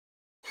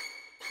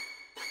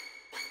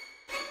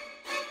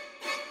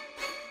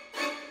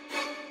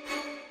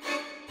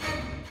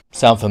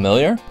Sound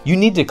familiar? You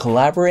need to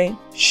collaborate,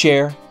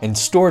 share, and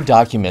store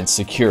documents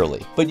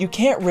securely, but you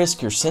can't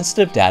risk your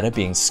sensitive data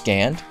being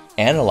scanned,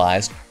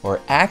 analyzed, or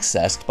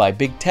accessed by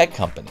big tech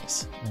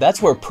companies.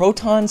 That's where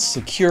Proton's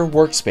secure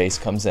workspace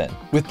comes in.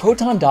 With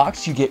Proton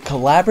Docs, you get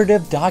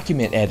collaborative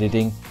document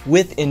editing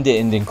with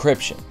end-to-end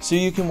encryption, so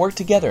you can work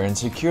together and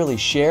securely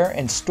share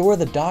and store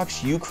the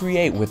docs you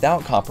create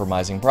without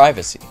compromising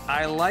privacy.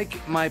 I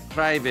like my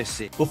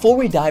privacy. Before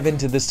we dive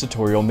into this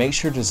tutorial, make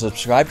sure to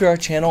subscribe to our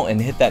channel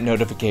and hit that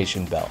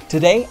notification bell.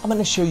 Today, I'm going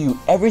to show you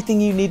everything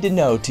you need to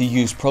know to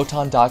use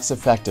Proton Docs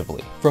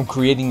effectively, from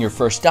creating your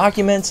first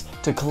documents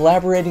to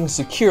collaborating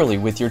securely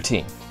with your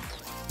team.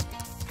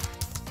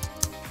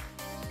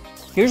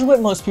 Here's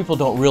what most people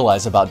don't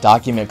realize about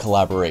document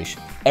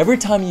collaboration. Every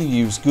time you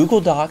use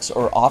Google Docs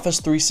or Office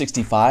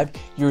 365,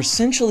 you're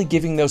essentially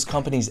giving those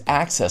companies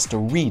access to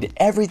read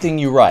everything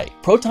you write.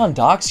 Proton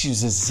Docs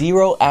uses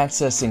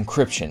zero-access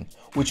encryption,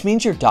 which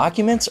means your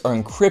documents are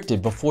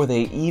encrypted before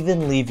they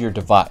even leave your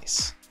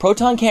device.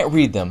 Proton can't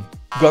read them,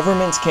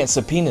 governments can't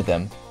subpoena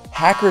them,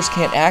 hackers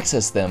can't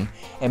access them,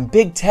 and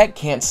big tech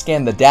can't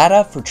scan the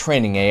data for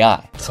training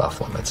AI. It's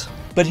off limits.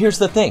 But here's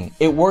the thing,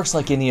 it works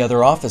like any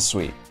other Office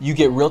suite. You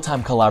get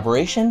real-time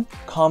collaboration,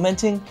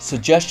 commenting,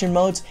 suggestion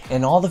modes,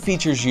 and all the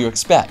features you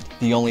expect.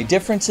 The only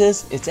difference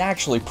is it's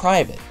actually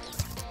private.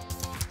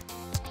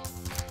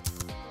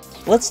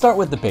 Let's start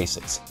with the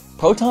basics.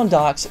 Proton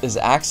Docs is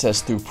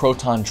accessed through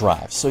Proton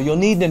Drive, so you'll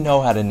need to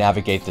know how to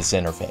navigate this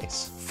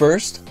interface.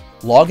 First,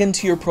 log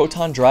into your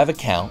Proton Drive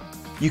account.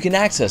 You can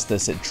access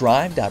this at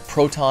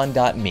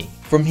drive.proton.me.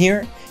 From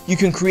here, you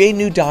can create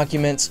new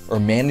documents or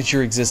manage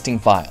your existing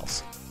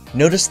files.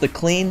 Notice the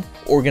clean,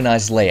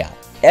 organized layout.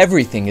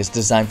 Everything is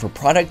designed for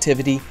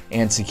productivity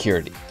and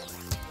security.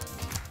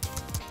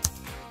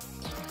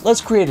 Let's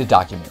create a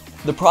document.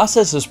 The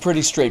process is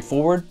pretty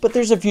straightforward, but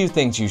there's a few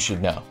things you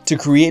should know. To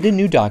create a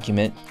new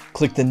document,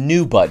 click the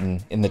New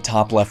button in the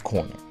top left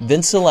corner.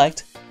 Then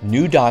select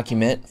New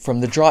Document from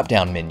the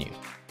drop-down menu.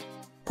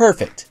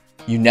 Perfect!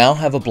 You now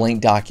have a blank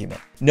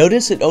document.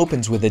 Notice it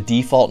opens with a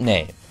default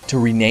name. To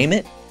rename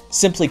it,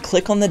 simply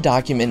click on the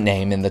document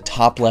name in the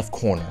top left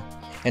corner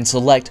and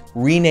select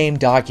Rename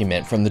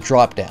Document from the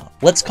drop-down.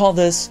 Let's call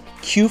this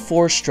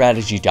Q4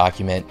 Strategy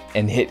Document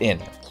and hit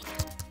Enter.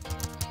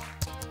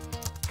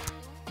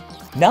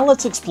 Now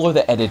let's explore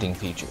the editing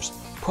features.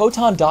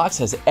 Proton Docs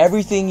has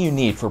everything you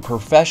need for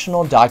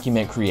professional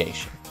document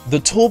creation. The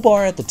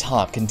toolbar at the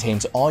top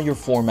contains all your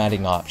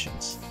formatting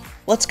options.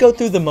 Let's go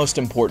through the most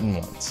important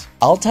ones.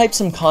 I'll type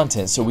some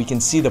content so we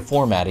can see the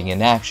formatting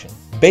in action.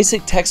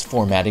 Basic text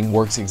formatting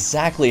works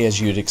exactly as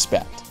you'd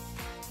expect.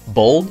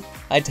 Bold,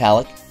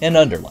 italic, and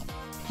underline.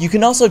 You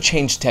can also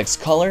change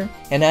text color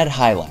and add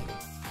highlighting.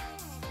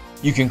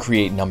 You can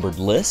create numbered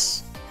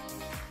lists,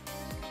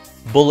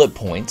 bullet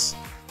points,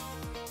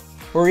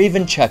 or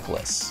even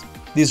checklists.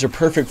 These are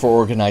perfect for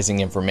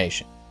organizing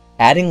information.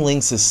 Adding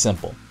links is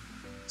simple.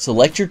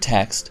 Select your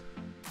text,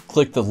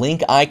 click the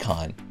link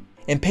icon,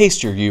 and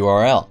paste your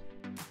URL.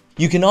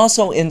 You can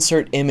also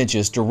insert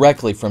images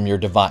directly from your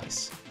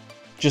device.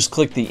 Just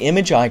click the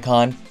image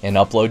icon and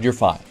upload your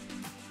file.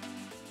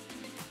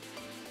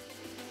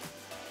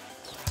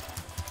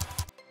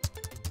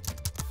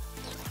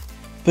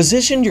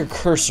 Position your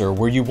cursor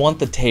where you want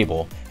the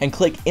table and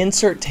click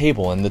Insert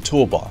Table in the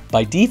toolbar.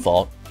 By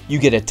default, you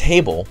get a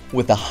table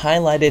with a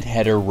highlighted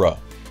header row.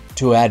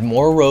 To add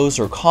more rows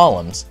or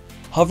columns,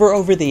 hover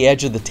over the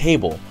edge of the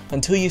table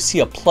until you see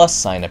a plus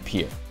sign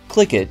appear.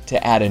 Click it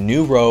to add a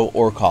new row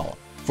or column.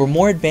 For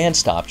more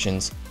advanced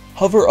options,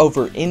 hover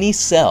over any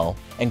cell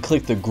and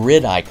click the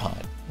grid icon.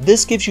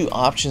 This gives you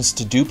options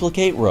to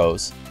duplicate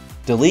rows,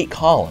 delete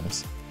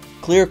columns,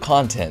 clear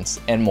contents,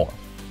 and more.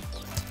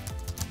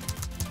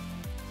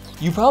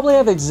 You probably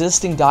have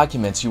existing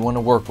documents you want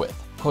to work with.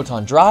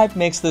 Proton Drive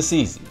makes this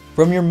easy.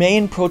 From your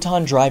main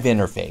Proton Drive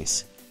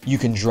interface, you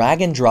can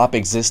drag and drop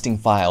existing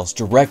files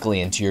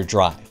directly into your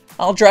drive.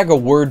 I'll drag a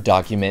Word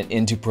document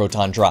into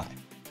Proton Drive.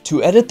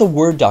 To edit the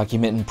Word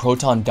document in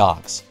Proton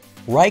Docs,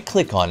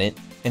 right-click on it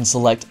and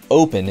select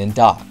Open in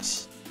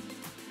Docs.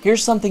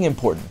 Here's something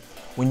important.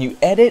 When you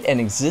edit an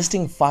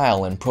existing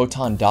file in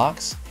Proton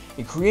Docs,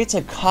 it creates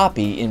a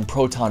copy in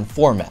Proton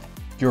format.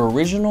 Your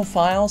original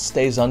file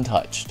stays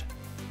untouched.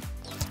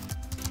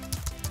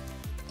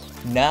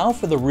 Now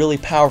for the really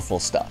powerful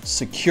stuff,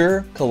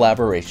 secure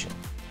collaboration.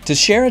 To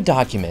share a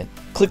document,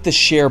 click the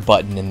Share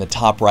button in the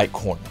top right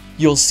corner.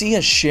 You'll see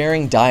a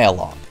sharing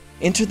dialog.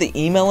 Enter the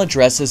email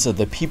addresses of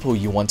the people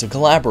you want to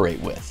collaborate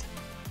with.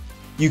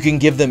 You can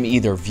give them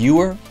either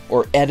viewer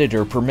or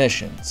editor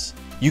permissions.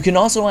 You can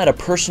also add a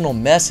personal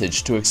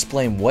message to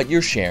explain what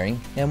you're sharing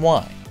and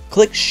why.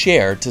 Click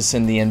Share to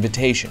send the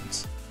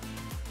invitations.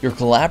 Your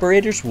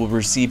collaborators will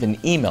receive an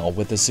email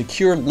with a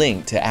secure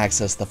link to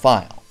access the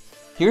file.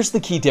 Here's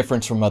the key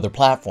difference from other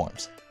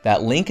platforms.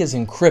 That link is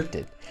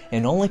encrypted,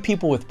 and only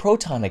people with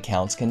Proton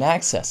accounts can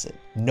access it.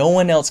 No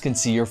one else can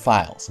see your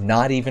files,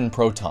 not even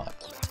Proton.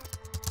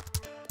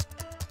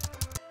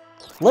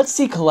 Let's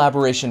see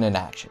collaboration in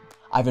action.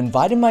 I've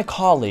invited my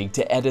colleague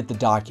to edit the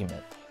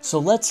document. So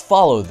let's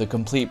follow the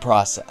complete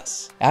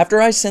process.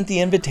 After I sent the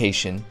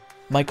invitation,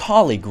 my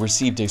colleague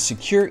received a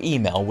secure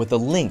email with a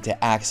link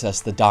to access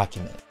the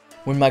document.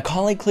 When my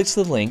colleague clicks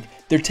the link,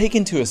 they're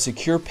taken to a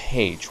secure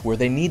page where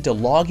they need to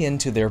log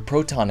into their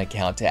Proton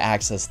account to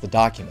access the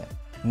document.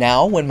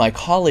 Now, when my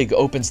colleague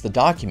opens the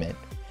document,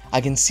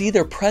 I can see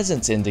their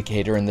presence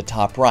indicator in the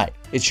top right.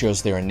 It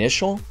shows their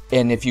initial,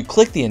 and if you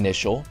click the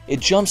initial, it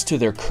jumps to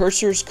their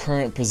cursor's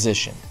current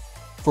position.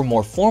 For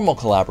more formal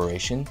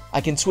collaboration,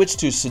 I can switch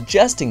to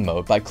suggesting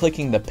mode by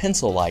clicking the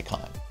pencil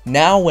icon.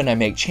 Now when I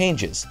make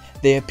changes,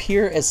 they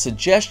appear as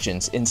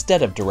suggestions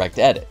instead of direct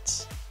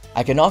edits.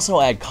 I can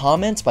also add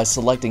comments by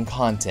selecting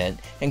content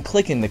and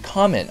clicking the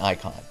comment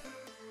icon.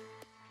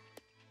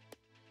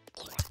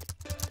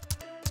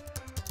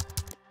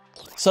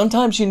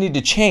 Sometimes you need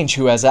to change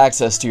who has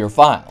access to your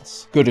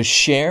files. Go to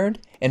Shared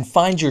and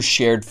find your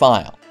shared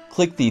file.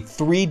 Click the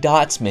three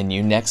dots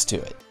menu next to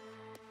it.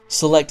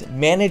 Select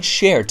Manage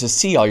Share to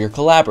see all your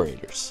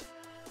collaborators.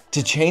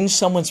 To change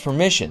someone's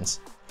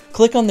permissions,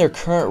 click on their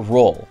current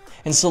role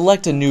and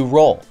select a new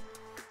role.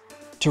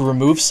 To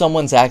remove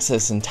someone's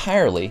access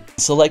entirely,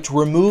 select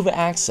Remove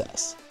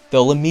Access.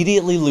 They'll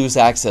immediately lose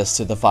access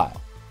to the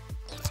file.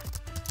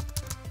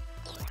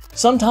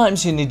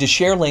 Sometimes you need to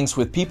share links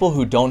with people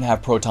who don't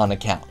have Proton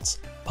accounts.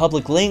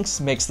 Public Links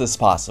makes this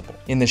possible.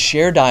 In the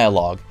Share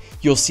dialog,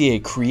 you'll see a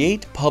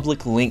Create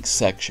Public Links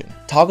section.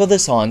 Toggle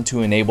this on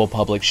to enable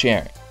public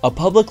sharing. A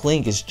public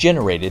link is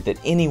generated that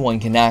anyone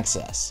can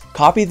access.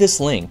 Copy this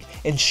link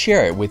and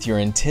share it with your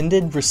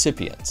intended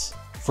recipients.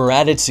 For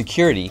added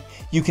security,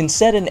 you can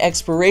set an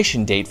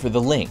expiration date for the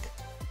link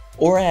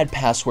or add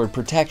password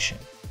protection.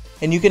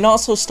 And you can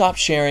also stop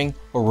sharing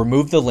or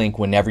remove the link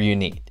whenever you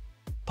need.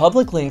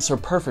 Public links are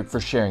perfect for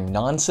sharing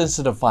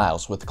non-sensitive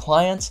files with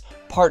clients,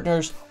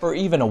 partners, or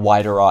even a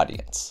wider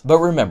audience. But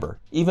remember,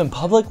 even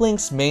public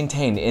links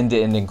maintain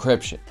end-to-end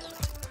encryption.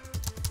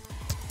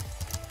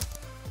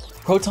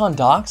 Proton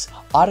Docs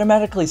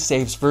automatically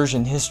saves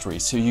version history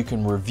so you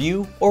can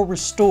review or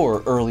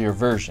restore earlier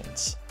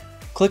versions.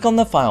 Click on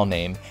the file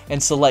name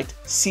and select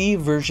See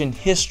Version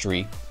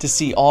History to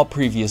see all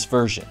previous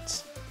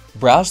versions.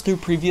 Browse through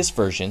previous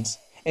versions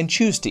and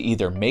choose to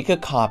either make a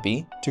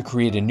copy to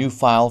create a new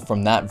file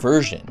from that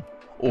version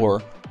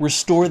or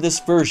restore this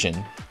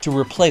version to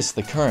replace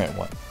the current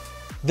one.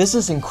 This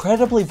is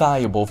incredibly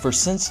valuable for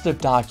sensitive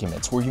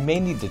documents where you may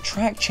need to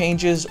track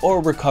changes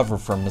or recover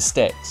from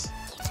mistakes.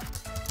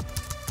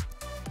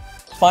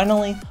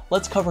 Finally,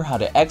 let's cover how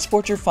to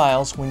export your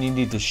files when you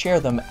need to share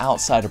them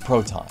outside of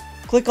Proton.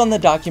 Click on the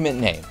document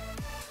name.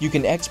 You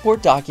can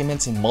export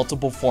documents in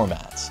multiple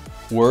formats: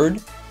 Word,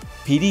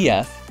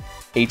 PDF,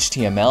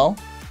 HTML,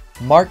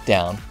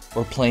 Markdown,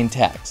 or plain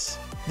text.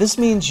 This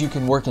means you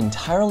can work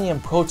entirely in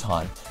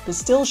Proton but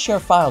still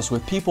share files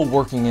with people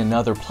working in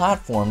other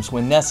platforms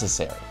when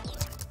necessary.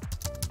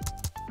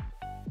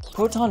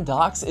 Proton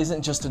Docs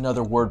isn't just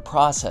another word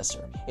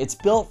processor. It's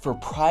built for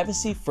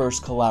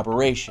privacy-first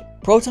collaboration.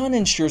 Proton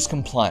ensures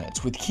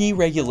compliance with key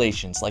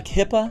regulations like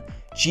HIPAA,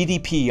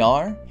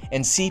 GDPR,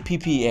 and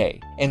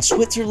CPPA, and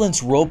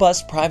Switzerland's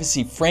robust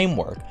privacy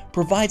framework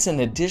provides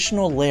an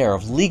additional layer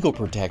of legal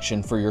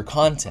protection for your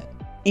content.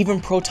 Even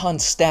Proton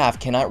staff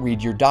cannot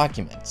read your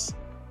documents.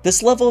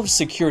 This level of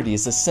security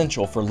is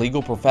essential for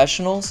legal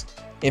professionals,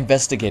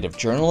 investigative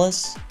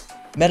journalists,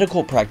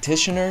 medical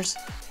practitioners,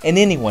 and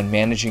anyone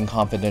managing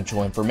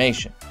confidential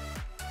information.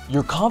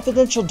 Your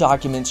confidential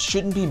documents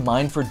shouldn't be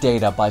mined for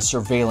data by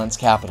surveillance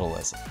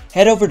capitalism.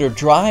 Head over to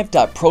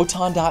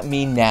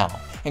drive.proton.me now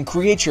and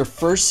create your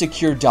first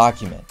secure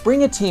document.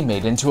 Bring a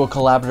teammate into a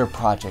collaborative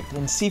project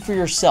and see for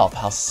yourself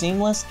how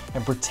seamless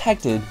and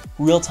protected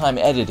real-time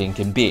editing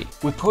can be.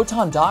 With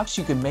Proton Docs,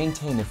 you can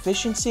maintain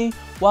efficiency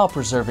while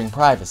preserving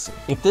privacy.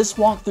 If this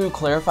walkthrough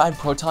clarified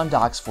Proton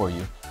Docs for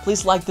you,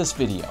 please like this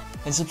video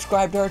and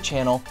subscribe to our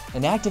channel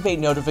and activate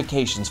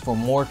notifications for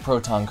more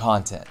Proton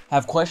content.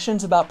 Have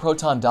questions about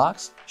Proton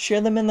Docs? Share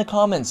them in the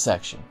comments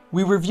section.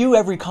 We review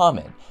every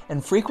comment,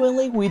 and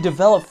frequently we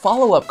develop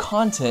follow-up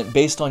content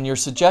based on your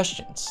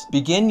suggestions.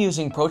 Begin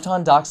using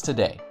Proton Docs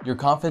today. Your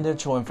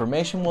confidential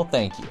information will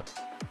thank you.